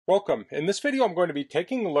Welcome. In this video I'm going to be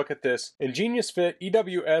taking a look at this EnGenius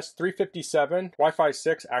EWS357-FIT Wi-Fi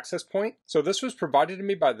 6 access point. So this was provided to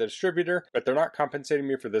me by the distributor, but they're not compensating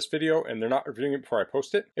me for this video and they're not reviewing it before I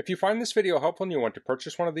post it. If you find this video helpful and you want to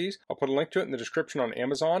purchase one of these, I'll put a link to it in the description on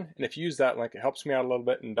Amazon, and if you use that link it helps me out a little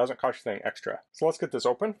bit and doesn't cost you anything extra. So let's get this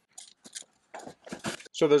open.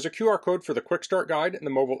 So there's a QR code for the quick start guide in the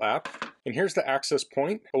mobile app. And here's the access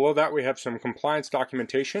point. Below that we have some compliance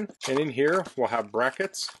documentation. And in here we'll have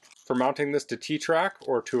brackets for mounting this to T-track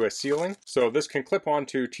or to a ceiling. So this can clip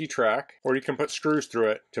onto T-track, or you can put screws through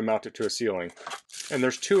it to mount it to a ceiling. And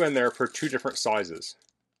there's two in there for two different sizes.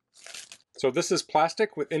 So this is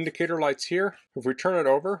plastic with indicator lights here. If we turn it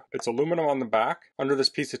over, it's aluminum on the back. Under this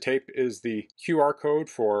piece of tape is the QR code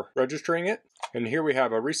for registering it. And here we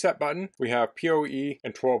have a reset button, we have PoE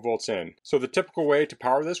and 12 volts in. So the typical way to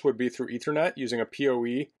power this would be through Ethernet using a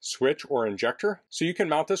PoE switch or injector. So you can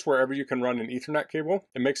mount this wherever you can run an Ethernet cable.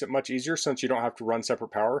 It makes it much easier since you don't have to run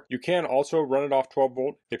separate power. You can also run it off 12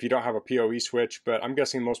 volt if you don't have a PoE switch, but I'm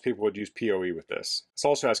guessing most people would use PoE with this. This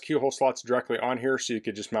also has keyhole slots directly on here, so you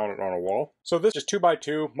could just mount it on a wall. So this is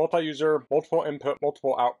 2x2, multi-user, multiple input,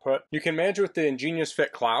 multiple output. You can manage with the EnGenius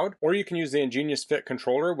Fit Cloud, or you can use the EnGenius Fit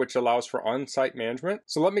controller, which allows for on-site management.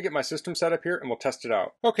 So let me get my system set up here and we'll test it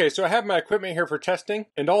out. Okay, so I have my equipment here for testing,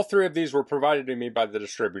 and all three of these were provided to me by the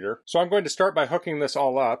distributor. So I'm going to start by hooking this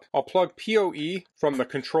all up. I'll plug PoE from the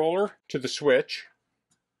controller to the switch,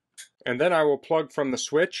 and then I will plug from the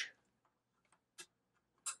switch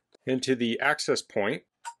into the access point.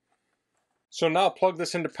 So now I'll plug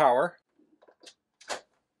this into power.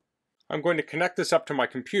 I'm going to connect this up to my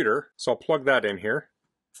computer, so I'll plug that in here.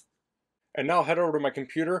 And now I'll head over to my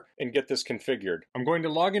computer and get this configured. I'm going to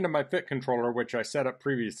log into my Fit controller, which I set up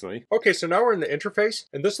previously. Okay, so now we're in the interface,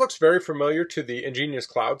 and this looks very familiar to the EnGenius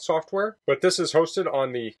Cloud software, but this is hosted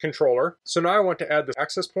on the controller. So now I want to add the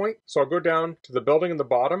access point. So I'll go down to the building in the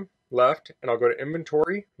bottom left, and I'll go to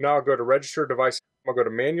inventory. Now I'll go to register device. I'll go to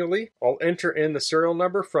manually. I'll enter in the serial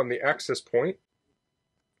number from the access point.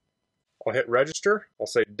 I'll hit register. I'll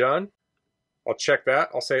say done. I'll check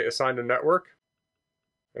that. I'll say assign to network,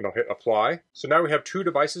 and I'll hit apply. So now we have two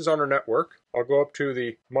devices on our network. I'll go up to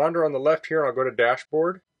the monitor on the left here, and I'll go to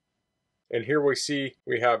dashboard. And here we see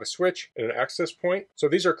we have a switch and an access point. So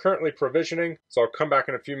these are currently provisioning, so I'll come back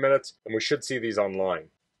in a few minutes and we should see these online.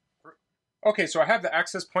 Okay, so I have the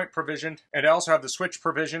access point provisioned, and I also have the switch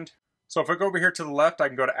provisioned. So if I go over here to the left, I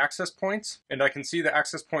can go to access points, and I can see the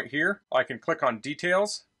access point here. I can click on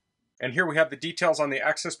details, and here we have the details on the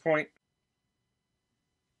access point.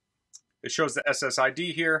 It shows the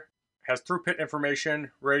SSID here, has throughput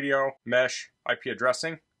information, radio, mesh, IP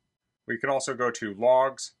addressing. We can also go to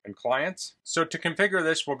logs and clients. So to configure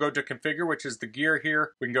this, we'll go to configure, which is the gear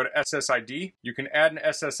here. We can go to SSID. You can add an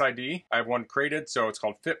SSID. I have one created, so it's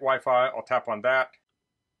called FIT Wi-Fi. I'll tap on that.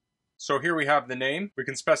 So here we have the name. We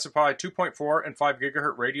can specify 2.4 and 5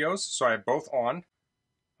 gigahertz radios, so I have both on.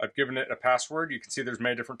 I've given it a password. You can see there's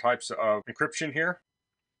many different types of encryption here.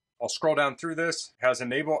 I'll scroll down through this. It has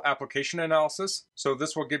enable application analysis. So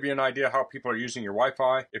this will give you an idea how people are using your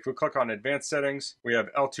Wi-Fi. If we click on advanced settings, we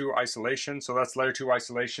have L2 isolation. So that's layer 2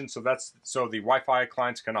 isolation. So the Wi-Fi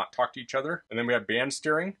clients cannot talk to each other. And then we have band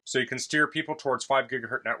steering. So you can steer people towards 5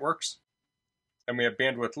 gigahertz networks. And we have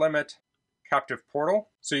bandwidth limit, captive portal.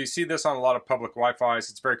 So you see this on a lot of public Wi-Fis.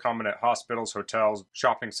 It's very common at hospitals, hotels,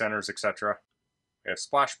 shopping centers, etc. We have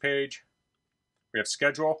splash page. We have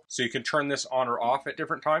schedule, so you can turn this on or off at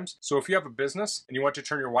different times. So if you have a business and you want to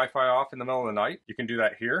turn your Wi-Fi off in the middle of the night, you can do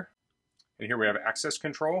that here. And here we have access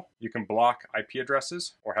control. You can block IP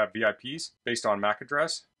addresses or have VIPs based on MAC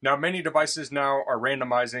address. Now many devices now are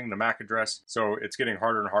randomizing the MAC address, so it's getting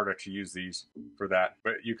harder and harder to use these for that.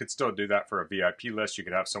 But you could still do that for a VIP list. You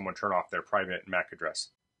could have someone turn off their private MAC address.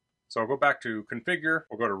 So I'll go back to configure.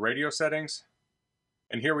 We'll go to radio settings.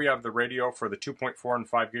 And here we have the radio for the 2.4 and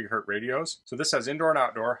 5 gigahertz radios. So this has indoor and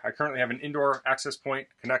outdoor. I currently have an indoor access point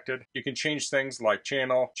connected. You can change things like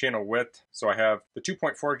channel width. So I have the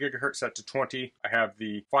 2.4 gigahertz set to 20. I have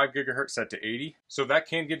the 5 gigahertz set to 80. So that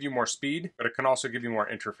can give you more speed, but it can also give you more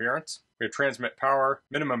interference. We have transmit power,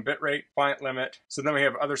 minimum bit rate, client limit. So then we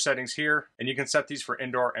have other settings here, and you can set these for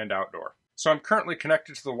indoor and outdoor. So I'm currently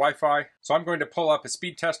connected to the Wi-Fi. So I'm going to pull up a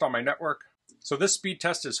speed test on my network. So this speed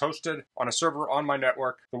test is hosted on a server on my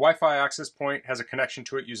network. The Wi-Fi access point has a connection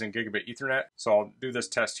to it using gigabit Ethernet. So I'll do this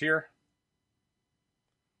test here.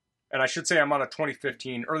 And I should say I'm on a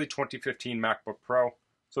early 2015 MacBook Pro.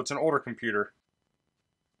 So it's an older computer.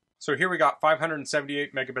 So here we got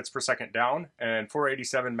 578 megabits per second down and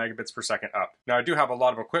 487 megabits per second up. Now I do have a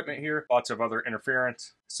lot of equipment here, lots of other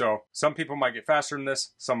interference. So some people might get faster than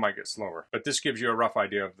this, some might get slower. But this gives you a rough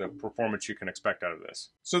idea of the performance you can expect out of this.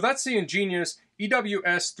 So that's the EnGenius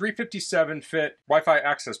EWS357-FIT Wi-Fi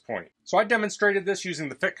access point. So I demonstrated this using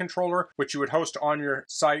the FIT controller, which you would host on your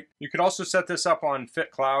site. You could also set this up on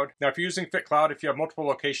FIT Cloud. Now, if you're using FIT Cloud, if you have multiple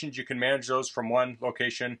locations, you can manage those from one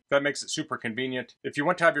location. That makes it super convenient. If you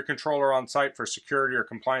want to have your controller on site for security or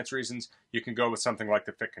compliance reasons, you can go with something like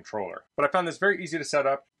the FIT controller. But I found this very easy to set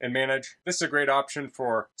up and manage. This is a great option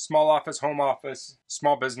for small office, home office,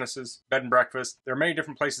 small businesses, bed and breakfast. There are many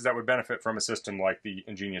different places that would benefit from a system like the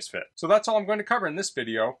EnGenius FIT. So that's all I'm going to cover in this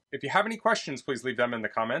video. If you have any questions, please leave them in the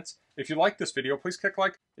comments. If you like this video, please click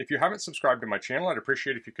like. If you haven't subscribed to my channel, I'd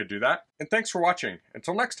appreciate if you could do that. And thanks for watching.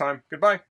 Until next time, goodbye.